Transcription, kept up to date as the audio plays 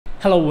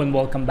Hello and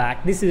welcome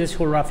back. This is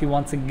Azharul Rafy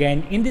once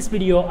again. In this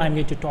video, I'm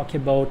going to talk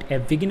about a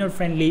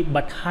beginner-friendly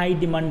but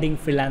high-demanding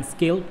freelance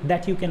skill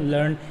that you can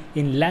learn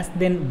in less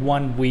than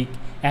 1 week.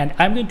 And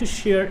I'm going to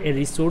share a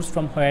resource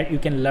from where you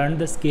can learn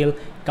the skill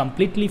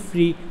completely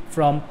free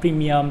from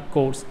premium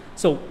course.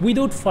 So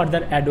without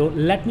further ado,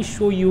 let me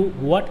show you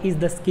what is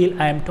the skill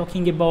I am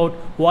talking about,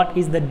 what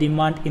is the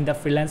demand in the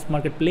freelance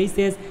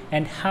marketplaces,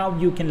 and how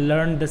you can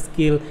learn the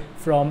skill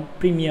from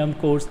premium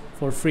course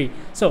for free.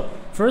 So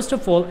first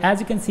of all, as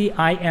you can see,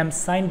 I am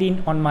signed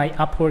in on my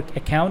Upwork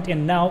account,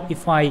 and now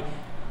if I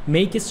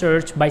make a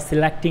search by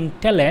selecting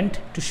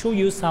talent to show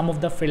you some of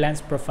the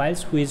freelance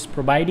profiles who is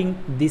providing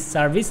this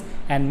service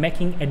and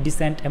making a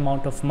decent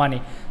amount of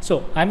money.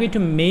 So I'm going to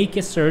make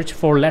a search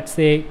for, let's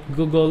say,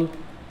 Google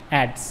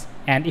Ads,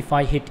 and if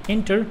I hit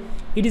enter,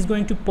 it is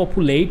going to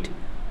populate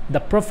the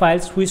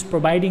profiles who is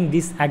providing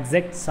this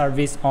exact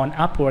service on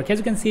Upwork. As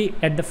you can see,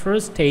 at the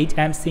first stage,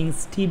 I'm seeing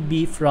Steve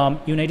B from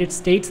United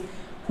States,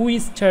 who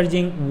is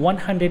charging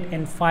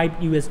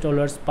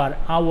 $105 per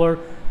hour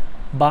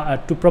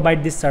to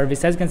provide this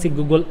service. As you can see,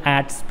 Google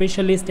Ads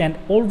specialist, and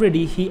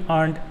already he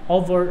earned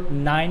over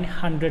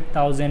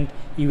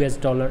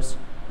 $900,000,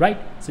 right?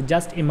 So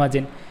just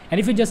imagine. And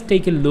if you just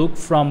take a look,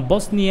 from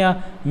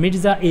Bosnia,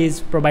 Mirza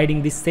is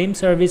providing the same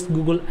service,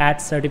 Google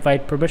Ads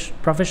certified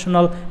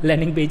professional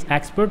landing page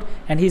expert,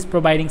 and he's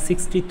providing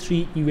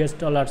 $63.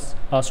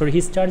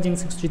 He's charging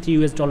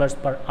 $63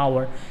 per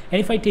hour.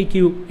 And if I take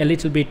you a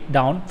little bit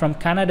down, from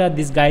Canada,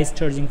 this guy is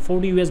charging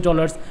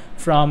 $40.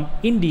 From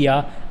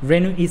India,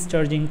 Renu is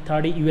charging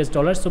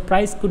 $30. So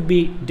price could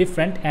be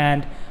different,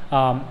 and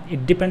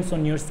it depends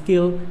on your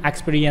skill,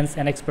 experience,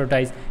 and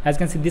expertise. As you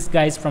can see, this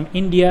guy is from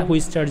India who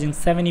is charging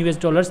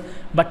 $7.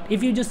 But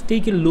if you just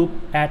take a look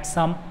at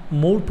some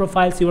more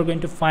profiles, you are going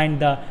to find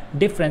the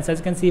difference. As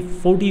you can see,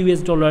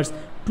 $40,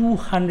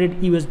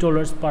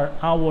 $200 per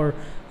hour.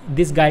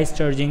 This guy is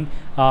charging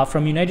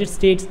from United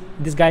States.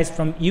 This guy is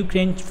from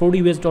Ukraine,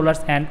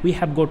 $40, and we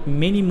have got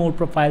many more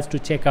profiles to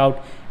check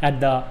out at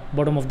the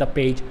bottom of the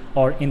page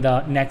or in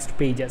the next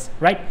pages,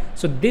 right?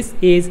 So this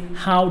is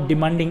how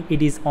demanding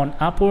it is on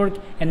Upwork.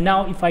 And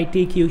now if I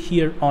take you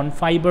here on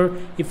Fiverr,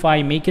 if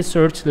I make a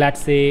search,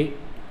 let's say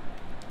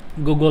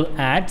Google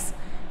Ads,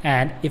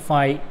 and if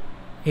I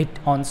hit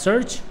on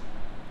search,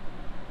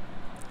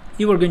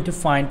 you are going to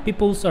find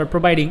people are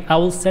providing, I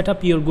will set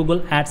up your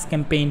Google Ads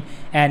campaign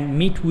and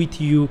meet with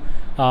you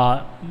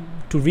to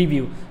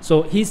review.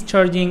 So he's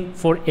charging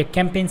for a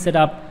campaign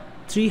setup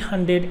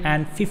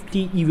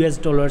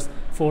 $350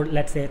 for,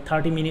 let's say,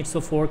 30 minutes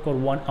of work or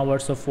 1 hour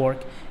of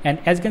work. And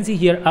as you can see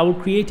here, I will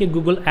create a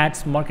Google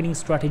Ads marketing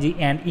strategy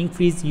and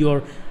increase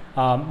your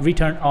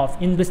return of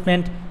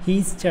investment.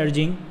 He's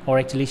charging, or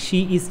actually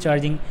she is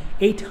charging,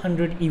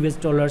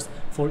 $800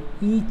 for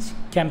each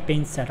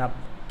campaign setup.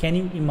 Can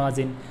you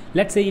imagine?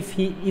 Let's say if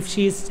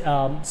she is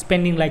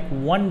spending like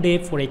 1 day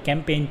for a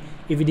campaign,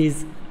 if it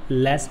is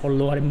less or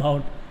lower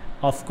amount,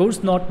 of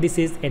course not. This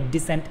is a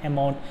decent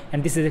amount,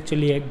 and this is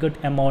actually a good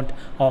amount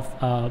of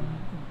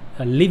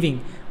living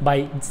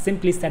by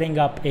simply setting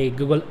up a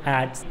Google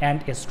Ads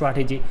and a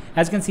strategy.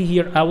 As you can see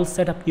here, I will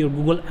set up your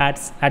Google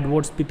Ads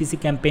AdWords PPC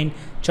campaign,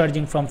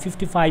 charging from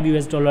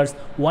 $55,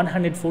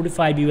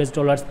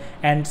 $145,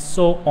 and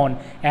so on.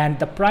 And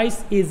the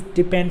price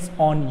depends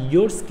on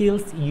your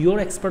skills, your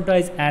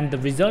expertise, and the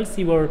results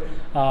you are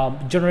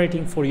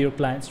generating for your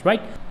clients,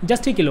 right?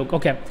 Just take a look.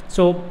 Okay,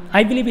 so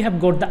I believe we have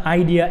got the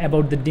idea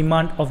about the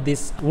demand of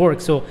this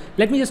work. So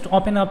let me just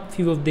open up a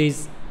few of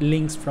these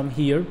links from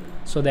here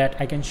so that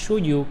I can show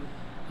you.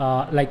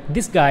 Like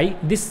this guy,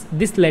 this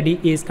lady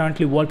is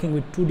currently working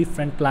with 2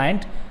 different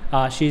clients.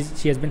 She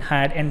has been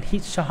hired, and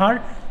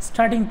her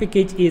starting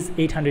package is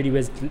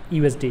 $800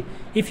 USD.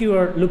 If you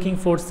are looking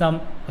for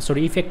some,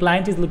 if a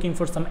client is looking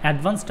for some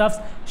advanced stuffs,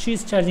 she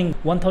is charging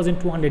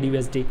 $1,200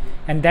 USD,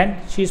 and then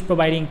she is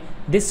providing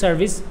this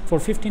service for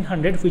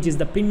 $1,500, which is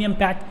the premium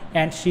pack,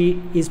 and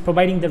she is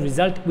providing the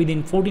result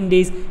within 14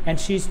 days, and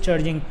she is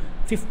charging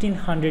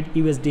 $1,500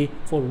 USD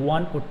for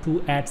 1 or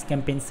 2 ads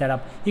campaign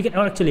setup. You can,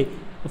 or actually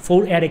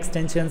 4 ad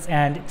extensions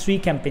and 3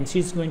 campaigns.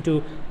 She's going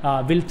to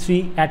build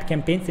 3 ad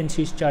campaigns, and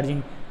she's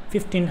charging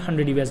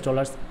 $1,500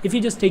 US. If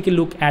you just take a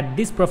look at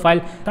this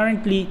profile,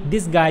 currently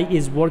this guy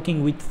is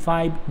working with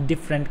 5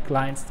 different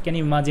clients. Can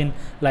you imagine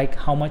like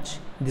how much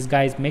this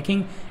guy is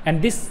making?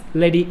 And this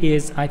lady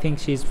is, I think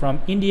she's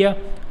from India.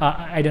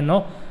 I don't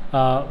know.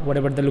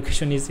 Whatever the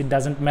location is, it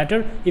doesn't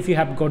matter. If you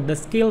have got the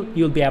skill,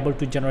 you'll be able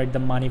to generate the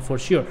money for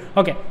sure.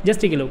 Okay, just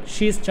take a look.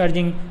 She is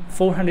charging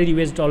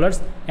 $400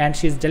 US, and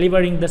she's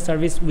delivering the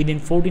service within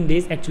 14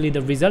 days. Actually,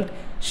 the result,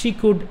 she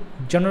could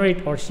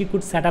generate, or she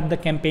could set up the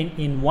campaign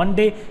in 1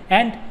 day,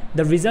 and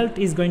the result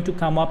is going to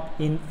come up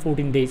in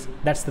 14 days.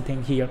 That's the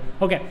thing here.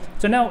 Okay,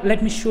 so now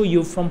let me show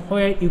you from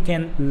where you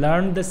can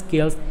learn the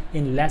skills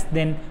in less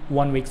than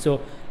 1 week.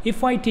 So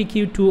if I take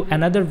you to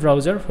another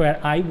browser where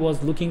I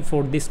was looking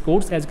for this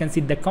course, as you can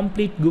see, the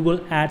complete Google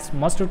Ads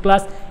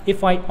masterclass.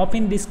 If I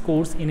open this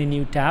course in a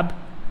new tab,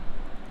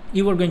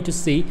 you are going to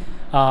see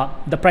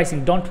the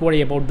pricing. Don't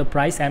worry about the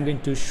price. I'm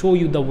going to show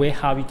you the way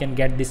how you can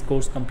get this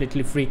course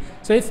completely free.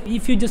 So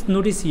if you just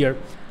notice here,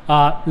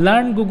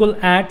 learn Google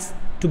Ads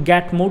to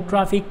get more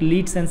traffic,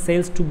 leads and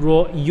sales to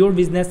grow your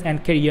business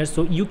and career.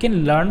 So you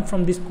can learn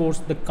from this course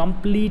the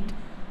complete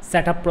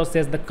setup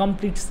process, the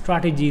complete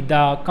strategy,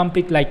 the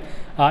complete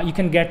you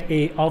can get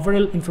a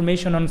overall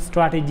information on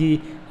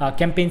strategy,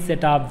 campaign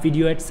setup,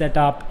 video ad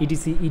setup,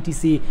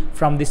 etc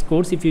from this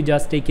course. If you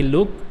just take a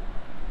look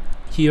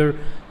here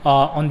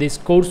on this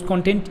course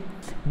content,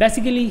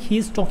 basically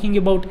he's talking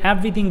about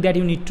everything that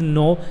you need to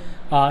know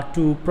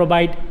to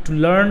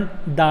learn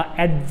the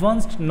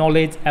advanced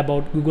knowledge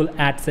about Google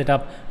Ads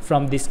setup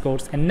from this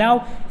course. And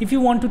now if you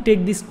want to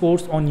take this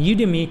course on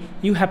Udemy,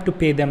 you have to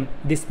pay them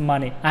this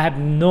money. I have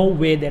no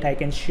way that I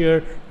can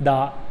share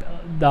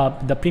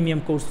the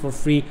premium course for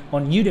free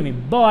on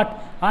Udemy,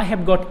 but I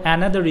have got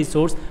another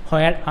resource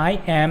where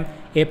I am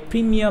a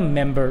premium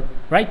member,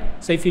 right?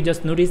 So if you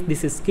just notice,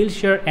 this is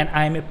Skillshare and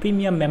I am a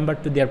premium member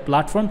to their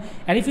platform.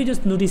 And if you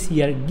just notice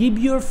here, give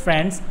your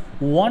friends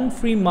 1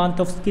 free month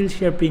of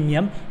Skillshare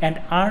premium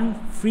and earn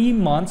free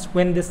months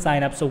when they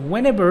sign up. So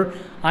whenever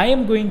I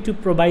am going to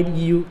provide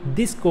you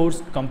this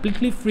course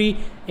completely free,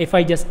 if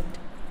I just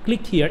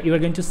click here, you are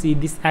going to see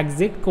this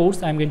exact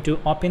course. I'm going to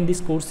open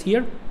this course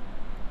here.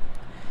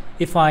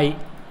 If I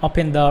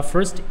open the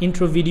first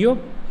intro video,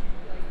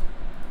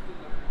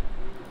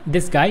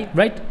 this guy,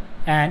 right?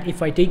 And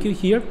if I take you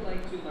here,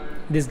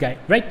 this guy,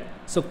 right?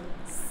 So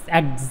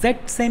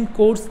exact same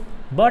course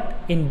but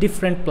in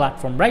different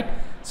platform, right?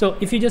 So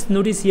if you just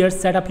notice here,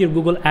 set up your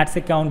Google Ads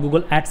account,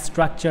 Google Ads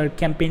structure,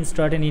 campaign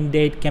start and end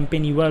date,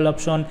 campaign URL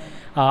option,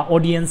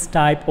 audience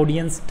type,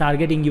 audience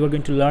targeting. You are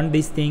going to learn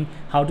this thing,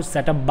 how to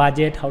set up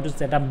budget, how to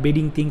set up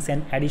bidding things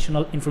and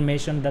additional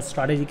information, the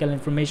strategical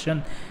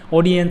information,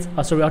 audience,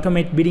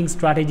 automate bidding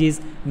strategies,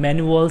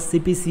 manual,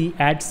 CPC,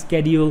 ad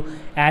schedule,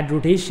 ad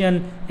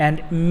rotation,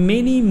 and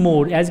many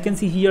more. As you can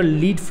see here,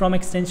 lead from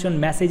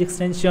extension, message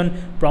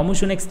extension,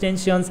 promotion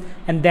extensions,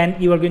 and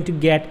then you are going to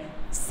get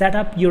set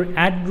up your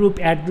ad group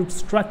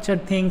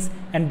structured things,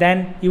 and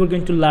then you are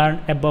going to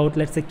learn about,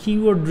 let's say,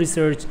 keyword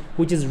research,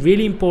 which is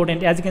really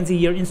important. As you can see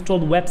here, install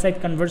website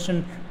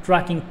conversion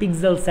tracking,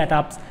 pixel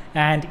setups,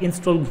 and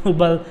install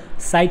global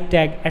site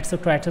tag,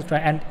 etc,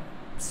 and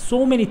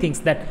so many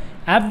things. That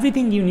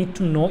everything you need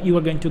to know you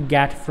are going to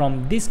get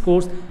from this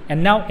course.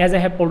 And now, as I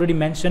have already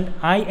mentioned,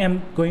 I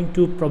am going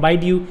to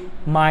provide you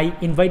my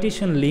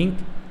invitation link,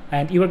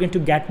 and you are going to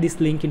get this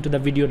link into the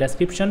video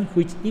description,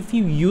 which if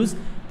you use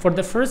for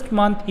the first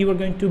month, you are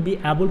going to be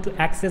able to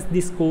access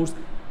this course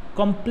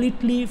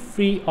completely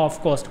free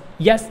of cost.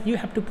 Yes, you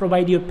have to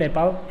provide your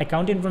PayPal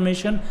account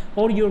information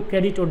or your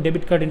credit or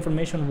debit card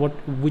information,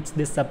 which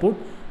they support,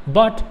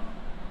 but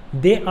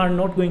they are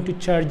not going to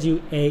charge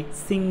you a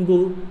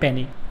single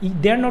penny.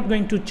 They are not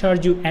going to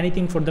charge you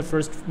anything for the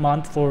first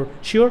month for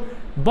sure.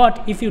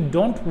 But if you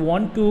don't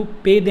want to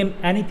pay them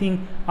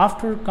anything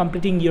after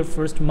completing your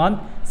first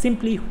month,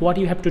 simply what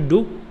you have to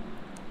do,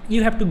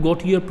 you have to go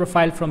to your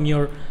profile from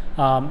your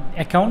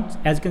account.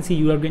 As you can see,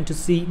 you are going to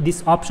see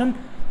this option.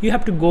 You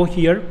have to go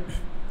here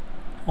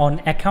on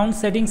account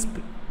settings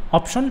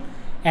option,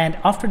 and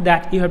after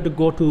that you have to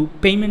go to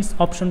payments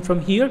option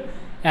from here,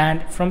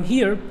 and from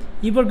here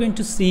you are going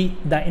to see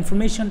the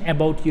information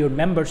about your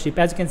membership.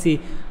 As you can see,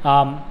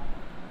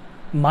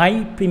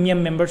 my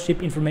premium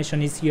membership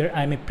information is here.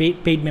 I am a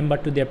paid member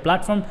to their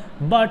platform.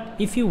 But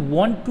if you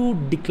want to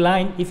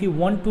decline, if you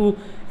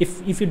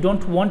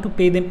don't want to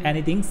pay them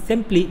anything,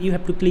 simply you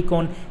have to click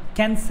on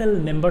cancel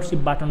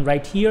membership button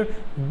right here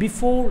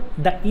before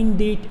the end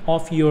date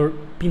of your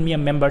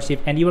premium membership,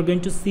 and you are going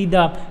to see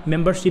the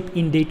membership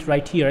end date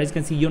right here. As you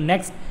can see, your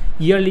next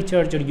yearly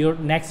charge or your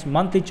next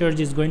monthly charge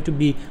is going to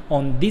be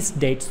on this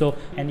date. So,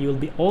 and you will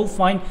be all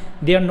fine.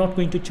 They are not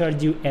going to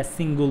charge you a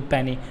single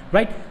penny,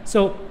 right?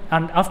 So,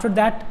 and after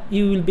that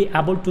you will be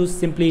able to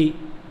simply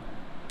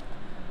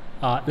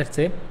let's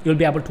say you'll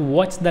be able to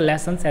watch the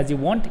lessons as you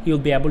want. You'll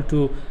be able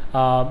to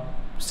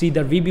see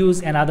the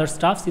reviews and other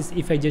stuffs.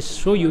 If I just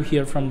show you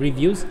here from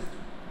reviews,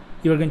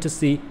 you are going to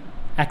see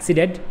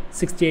exceeded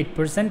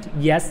 68%,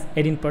 yes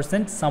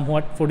 18%,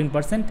 somewhat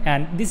 14%,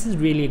 and this is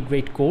really a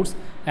great course.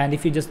 And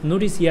if you just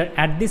notice here,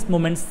 at this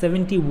moment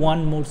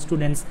 71 more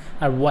students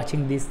are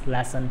watching this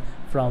lesson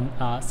from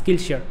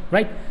Skillshare,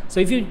 right? So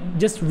if you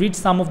just read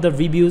some of the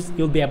reviews,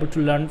 you'll be able to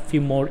learn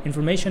few more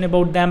information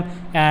about them,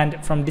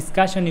 and from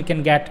discussion you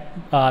can get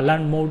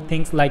learn more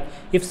things, like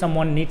if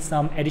someone needs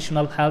some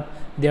additional help,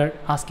 they're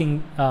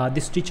asking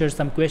this teacher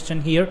some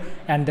question here,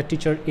 and the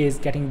teacher is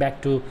getting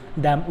back to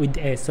them with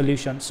a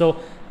solution. So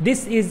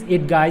this is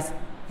it, guys.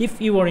 If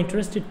you are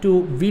interested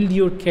to build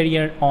your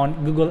career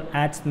on Google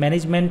Ads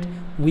management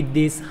with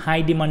this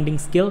high demanding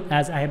skill,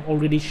 as I have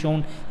already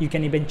shown, you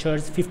can even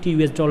charge $50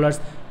 US,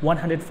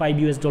 $105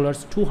 US,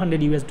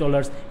 $200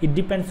 US. It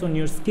depends on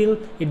your skill,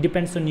 it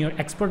depends on your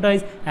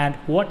expertise, and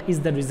what is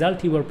the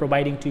result you are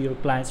providing to your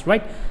clients,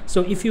 right?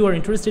 So if you are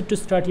interested to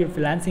start your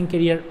freelancing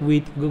career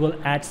with Google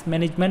Ads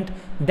management,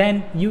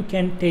 then you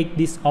can take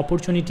this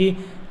opportunity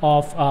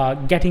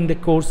of getting the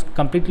course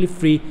completely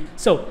free.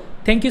 So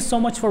Thank you so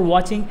much for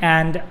watching,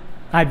 and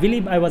I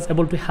believe I was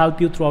able to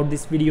help you throughout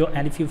this video.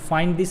 And if you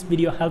find this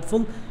video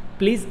helpful,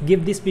 please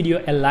give this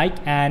video a like,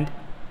 and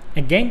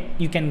again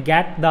you can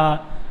get the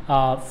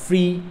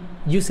free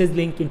usage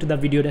link into the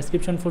video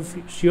description for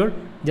sure.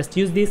 Just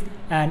use this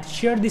and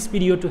share this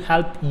video to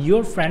help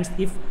your friends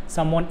if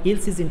someone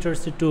else is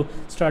interested to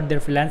start their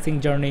freelancing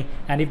journey,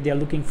 and if they are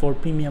looking for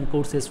premium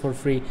courses for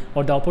free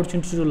or the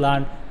opportunity to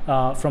learn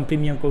from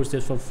premium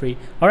courses for free.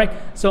 All right,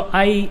 so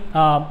I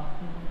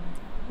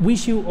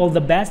wish you all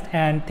the best,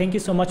 and thank you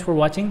so much for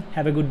watching.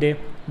 Have a good day.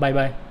 Bye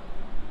bye.